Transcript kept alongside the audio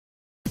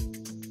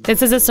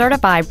This is a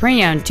certified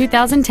pre-owned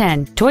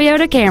 2010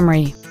 Toyota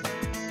Camry.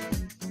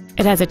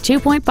 It has a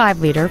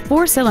 2.5-liter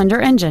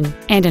four-cylinder engine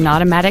and an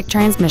automatic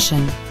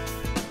transmission.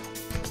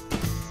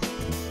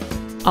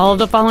 All of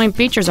the following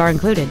features are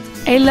included: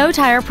 a low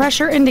tire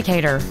pressure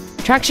indicator,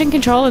 traction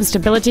control and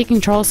stability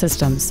control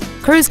systems,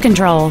 cruise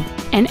control,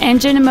 an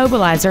engine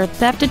immobilizer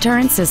theft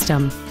deterrent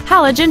system,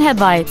 halogen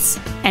headlights,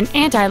 an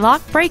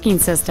anti-lock braking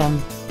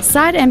system,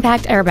 side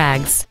impact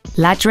airbags,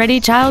 latch-ready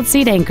child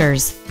seat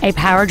anchors, a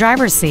power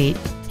driver's seat,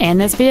 and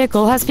this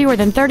vehicle has fewer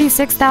than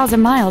 36,000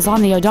 miles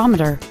on the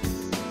odometer.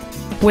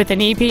 With an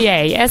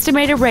EPA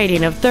estimated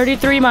rating of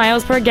 33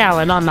 miles per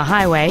gallon on the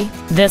highway,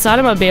 this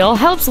automobile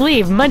helps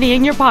leave money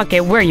in your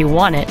pocket where you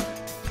want it.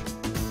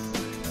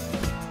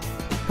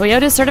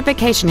 Toyota's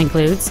certification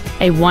includes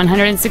a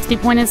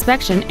 160-point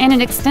inspection and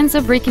an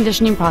extensive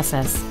reconditioning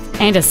process,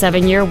 and a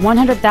 7-year,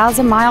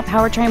 100,000-mile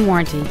powertrain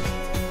warranty.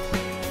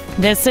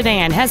 This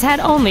sedan has had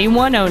only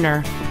one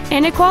owner,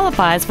 and it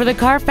qualifies for the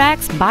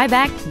Carfax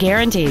buyback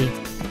guarantee.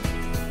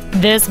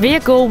 This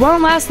vehicle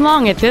won't last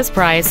long at this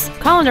price.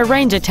 Call and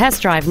arrange a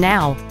test drive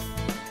now.